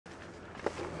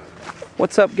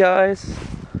What's up, guys?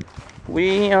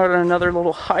 We are on another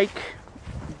little hike.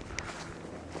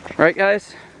 Right,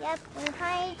 guys? Yep, we're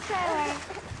finding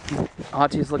treasure.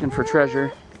 Aunty's looking for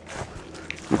treasure.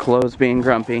 And Chloe's being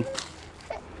grumpy.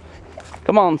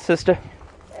 Come on, sister.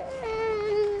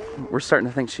 We're starting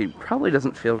to think she probably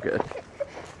doesn't feel good.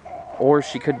 Or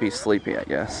she could be sleepy, I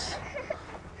guess.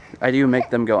 I do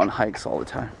make them go on hikes all the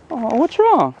time. Oh, what's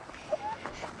wrong?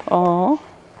 Oh.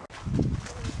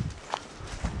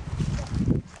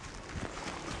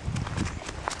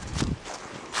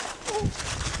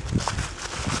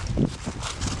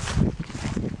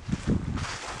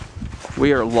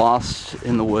 We are lost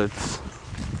in the woods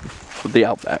of the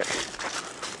outback,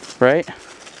 right?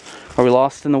 Are we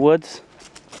lost in the woods?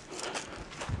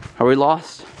 Are we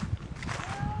lost?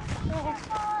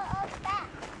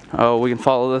 Oh, we can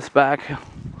follow this back?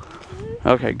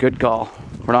 Okay, good call.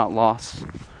 We're not lost.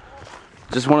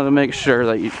 Just wanted to make sure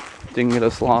that you didn't get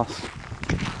us lost.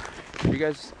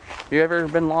 You ever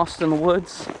been lost in the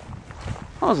woods?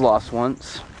 I was lost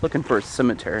once, looking for a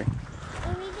cemetery.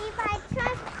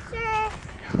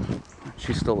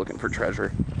 She's still looking for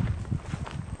treasure.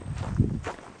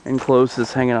 And Chloe's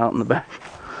is hanging out in the back.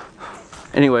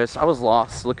 Anyways, I was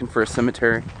lost looking for a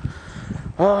cemetery.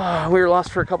 Oh, we were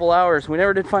lost for a couple hours. We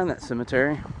never did find that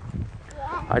cemetery.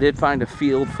 I did find a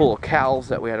field full of cows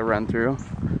that we had to run through.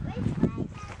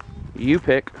 You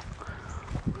pick.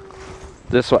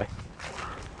 This way.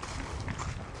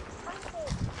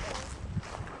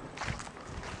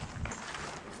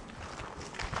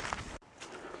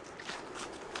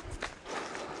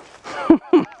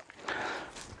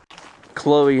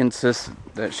 Chloe insists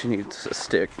that she needs a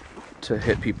stick to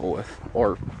hit people with,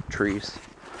 or trees.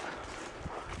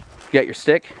 You got your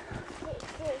stick?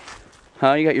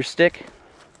 Huh? You got your stick?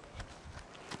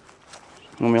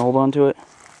 Want me to hold on to it?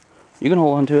 You can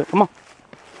hold on to it. Come on.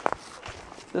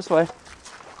 This way.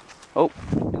 Oh,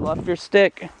 you left your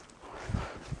stick.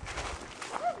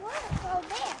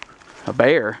 A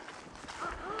bear?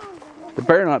 The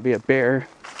bear not be a bear.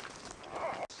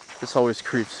 This always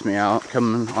creeps me out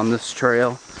coming on this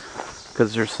trail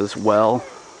because there's this well.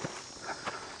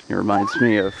 It reminds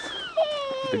me of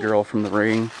the girl from The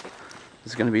Ring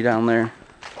is going to be down there.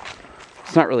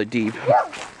 It's not really deep.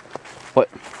 What?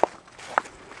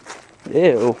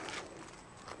 Ew.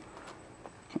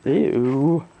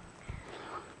 Ew.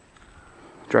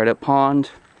 Dried up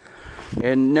pond.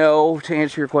 And no, to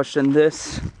answer your question,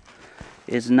 this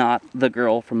is not the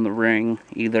girl from The Ring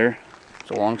either.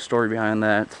 There's a long story behind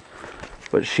that.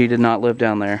 But she did not live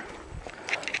down there.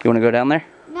 You want to go down there?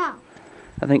 No.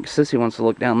 I think Sissy wants to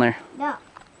look down there. No.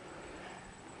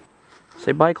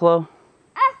 Say bye, Chloe.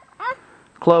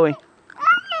 Chloe.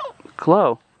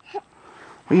 Chloe. What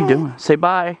are you doing? Say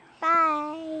bye.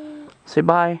 Bye. Say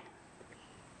bye.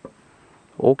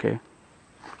 Okay.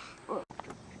 What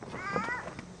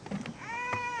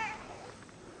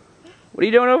are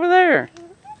you doing over there?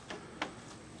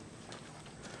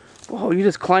 Whoa, you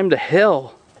just climbed a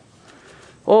hill.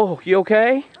 Oh, you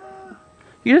okay?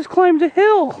 You just climbed a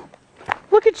hill.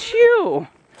 Look at you.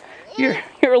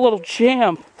 You're a little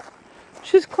champ.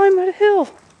 She just climbed that hill.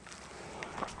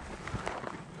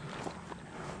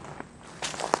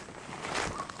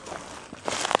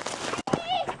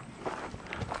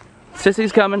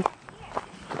 Sissy's coming.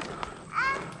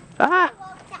 Ah!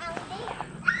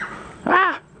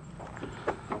 Ah!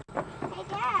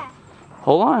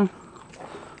 Hold on.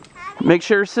 Make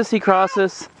sure Sissy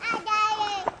crosses.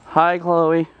 Hi,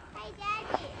 Chloe.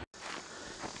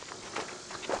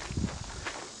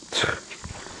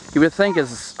 You would think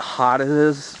as hot as it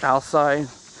is outside,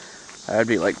 I'd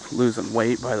be like losing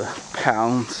weight by the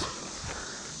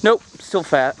pounds. Nope, still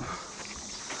fat.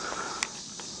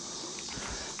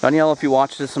 Danielle, if you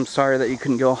watch this, I'm sorry that you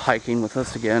couldn't go hiking with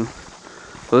us again.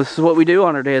 But this is what we do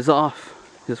on our days off,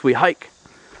 is we hike.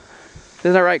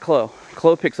 Isn't that right, Chloe?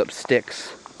 Chloe picks up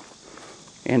sticks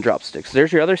and drop sticks.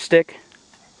 There's your other stick.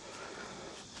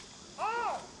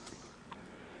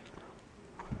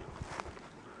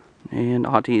 And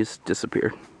Aunty's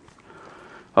disappeared.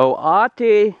 Oh,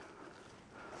 Aunty!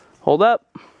 Hold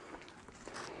up.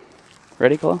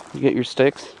 Ready, Chloe? You get your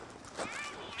sticks.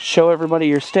 Show everybody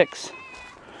your sticks.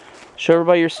 Show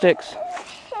everybody your sticks.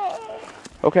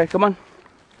 Okay, come on.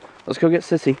 Let's go get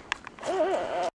Sissy.